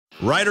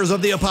Riders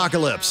of the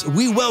Apocalypse,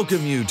 we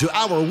welcome you to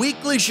our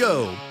weekly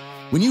show.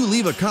 When you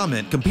leave a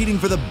comment competing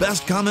for the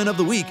best comment of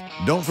the week,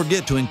 don't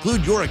forget to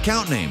include your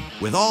account name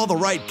with all the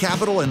right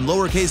capital and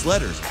lowercase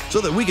letters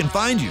so that we can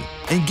find you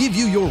and give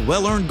you your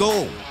well-earned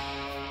gold.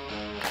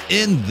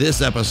 In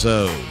this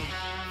episode,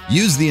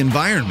 use the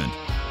environment.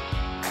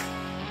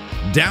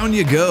 Down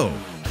you go.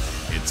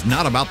 It's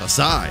not about the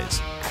size.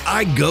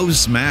 I go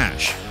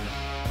smash.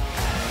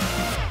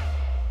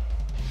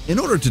 In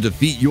order to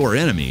defeat your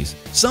enemies,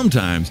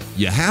 sometimes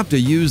you have to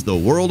use the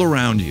world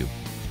around you.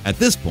 At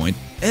this point,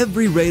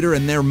 every raider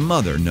and their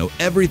mother know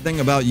everything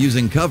about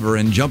using cover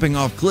and jumping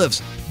off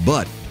cliffs,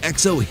 but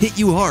Exo Hit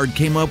You Hard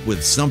came up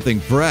with something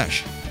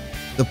fresh.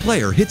 The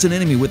player hits an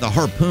enemy with a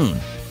harpoon,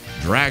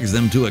 drags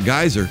them to a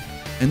geyser,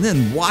 and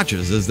then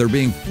watches as they're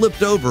being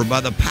flipped over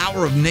by the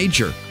power of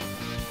nature.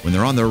 When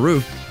they're on their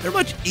roof, they're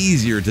much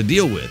easier to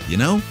deal with, you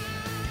know?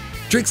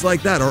 Tricks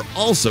like that are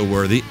also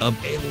worthy of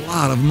a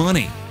lot of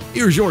money.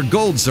 Here's your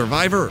gold,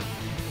 survivor.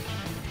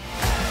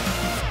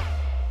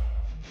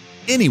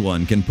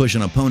 Anyone can push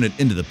an opponent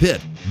into the pit,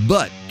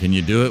 but can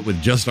you do it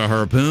with just a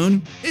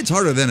harpoon? It's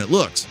harder than it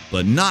looks,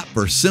 but not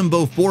for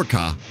Simbo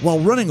 4K. While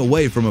running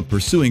away from a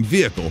pursuing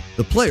vehicle,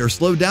 the player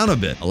slowed down a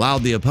bit,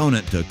 allowed the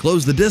opponent to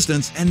close the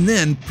distance, and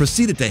then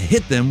proceeded to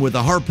hit them with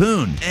a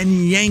harpoon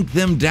and yank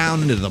them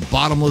down into the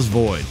bottomless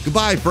void.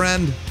 Goodbye,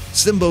 friend.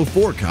 Simbo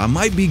 4K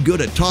might be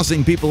good at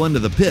tossing people into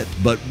the pit,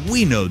 but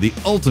we know the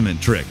ultimate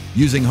trick,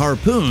 using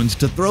harpoons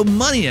to throw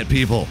money at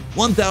people.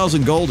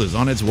 1,000 gold is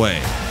on its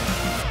way.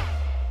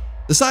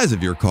 The size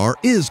of your car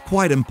is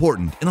quite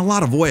important in a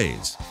lot of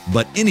ways,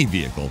 but any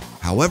vehicle,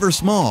 however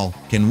small,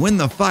 can win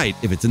the fight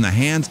if it's in the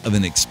hands of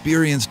an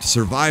experienced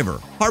survivor.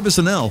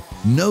 Harbisonel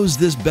knows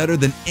this better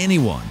than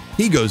anyone.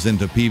 He goes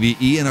into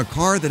PvE in a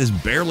car that is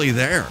barely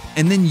there,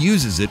 and then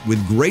uses it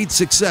with great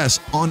success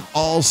on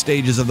all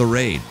stages of the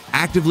raid,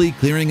 actively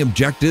clearing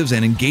objectives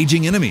and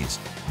engaging enemies.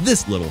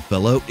 This little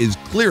fellow is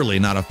clearly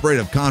not afraid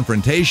of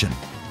confrontation.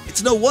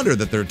 It's no wonder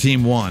that their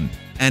team won,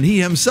 and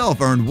he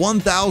himself earned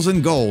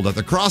 1,000 gold at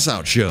the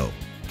Crossout show.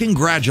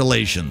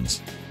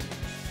 Congratulations!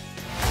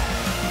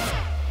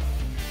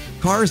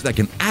 Cars that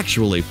can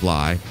actually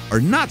fly are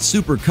not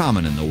super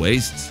common in the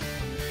wastes.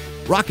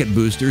 Rocket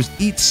boosters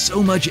eat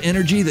so much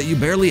energy that you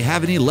barely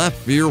have any left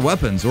for your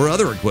weapons or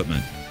other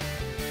equipment.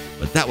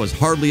 But that was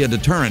hardly a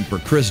deterrent for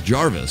Chris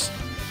Jarvis,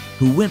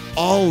 who went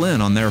all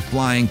in on their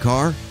flying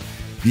car.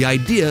 The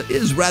idea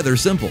is rather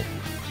simple.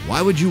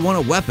 Why would you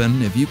want a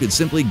weapon if you could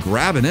simply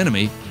grab an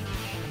enemy,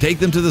 take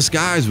them to the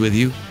skies with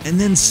you, and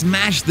then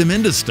smash them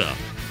into stuff?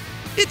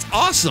 It's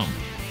awesome!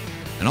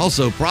 And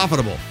also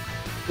profitable.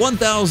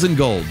 1,000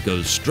 gold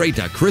goes straight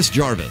to Chris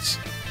Jarvis.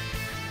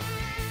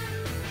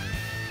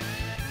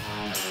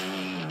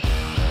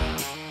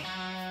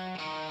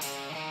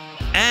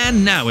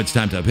 And now it's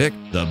time to pick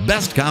the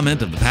best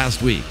comment of the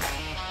past week.